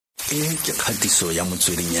ke kgatiso ya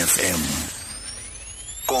Motsweding FM.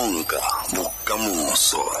 Konka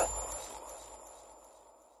bokamoso.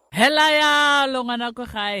 Hela yalo ngwana ko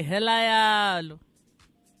gae, hela yalo.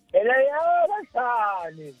 Hela yalo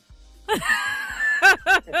sane.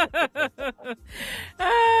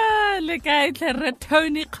 Le kae tle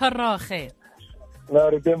Rre.Tony Kgoroge. No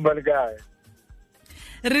re teng ba le kae?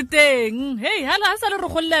 Re teng. Hey, hala sa le re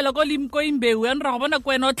gollela ko Imbewu en ra go bona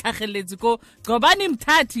ko ena o tlhageletse ko Gcobani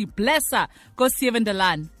Mthathi blesser ko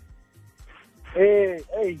Laan.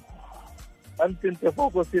 Hey. Antinte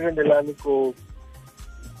foko Laan ko.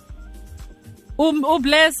 O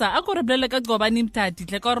blessa a ko re blele ka Gcobani Mthathi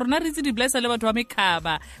tle ka rona re itse di blessa le batho ba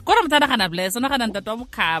mekhaba ko re mthana gana blessa na gana ntato wa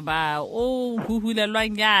mokhaba o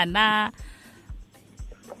huhulelwang yana.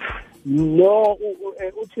 No,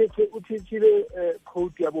 uthithile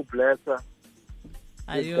code yabo blesser.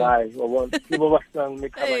 This guy,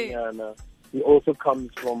 he also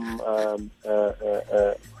comes from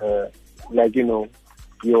like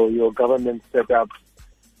your government setup.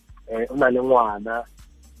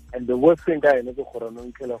 And the worst thing guy ne go khorana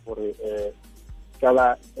nkela gore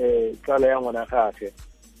kala ya ngwana gagwe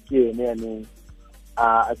ke ene ya ne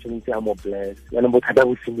a tshwantse a mo bless ya ne bothata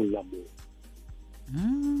bo simolla mo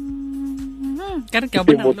ka re ka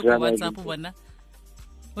bona le ko WhatsApp bona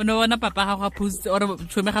bona papa ga go post or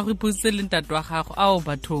tshome ga go post le ntato wa gago a o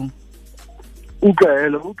bathong o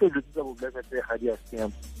ke ditsa bo bless tse ga di a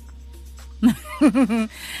siama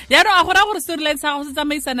ya no a gora gore storyline sa go se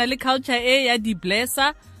tsamaisana le culture ya di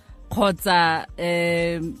blesser khotsa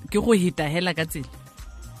ke go hita hela ka tsela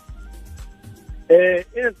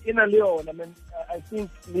ina le yona man. I think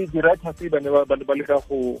the director se ba le ka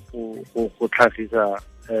go tlhagisa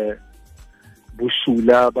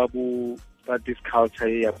busula ba this culture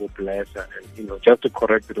ya go blesser, and just to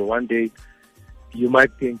correct it, one day you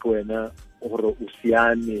might think when or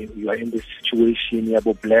usiane you are in this situation ya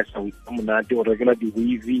go blesser with monate or regular di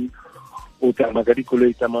wavy o tsamaka di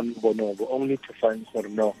koloi tsa bonobo, only to find for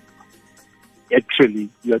no, actually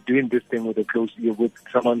you are doing this thing with you're with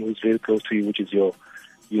someone who's very close to you, which is your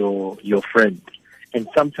friend. And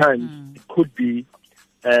sometimes it could be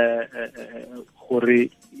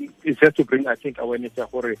it's just to bring, I think, awareness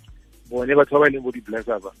whenever somebody bless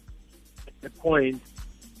us. At the point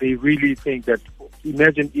they really think that,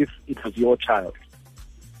 imagine if it was your child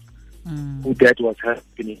who that was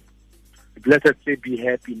happening. Let us say be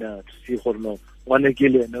happy now to see one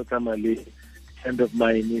friend of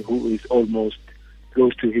mine who is almost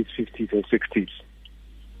close to his 50s or 60s.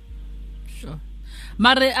 Sure.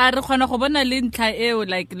 Mare a re khona go bona le ntla eo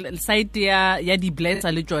like site ya di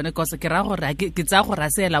blesser le tsone because ke ra gore ke tsa go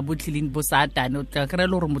rasela botlileng bo satane o tla kre le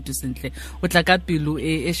gore motho sentle o tla ka pelo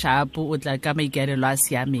e sharp o tla ka maikarelo a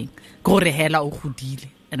siameng gore hela o godile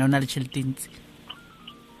ena ona le tšheltentsi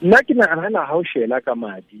nna ke nagana ha o shela ka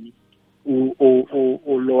madi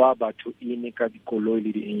o loa batho ine ka dikoloi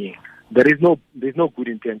le di there's no good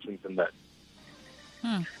intentions in that.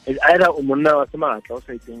 It's either umonna wa sematla o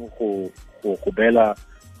sa itseng go bela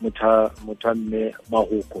mothanne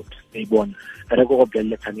mahoko e bona re go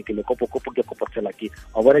belle khanekele kopo ke tsela ke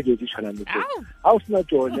a bona ke di tshwana le ha o sna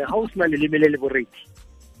tsone ha o sna le lemele boreti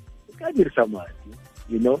ka dirisa madi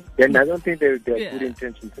then I don't think there are good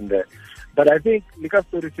intentions in there, but I think like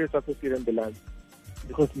story says that the land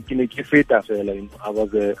because I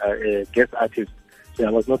was a guest artist, so I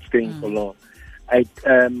was not staying for long.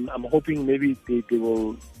 I'm hoping maybe they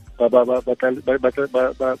will they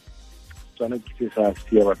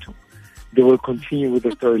will continue with the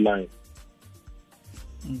storyline.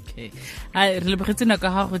 Okay. Ai re lebogetse nako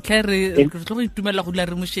ga go tle re go itumela go la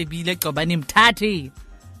re mo shebile Gcobani Mthathi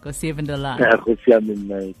go Laan. Go siame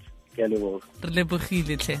night. Ke lebo. Re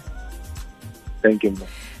lebogile tle. Thank you.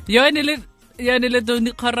 Yone le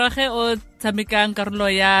Tony Kgoroge o tshamekang karolo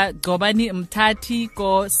ya Gcobani Mthathi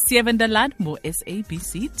ko Laan mo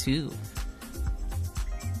SABC 2.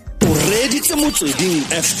 O reditse Motsweding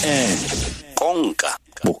FM. Konka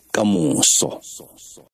bokamoso.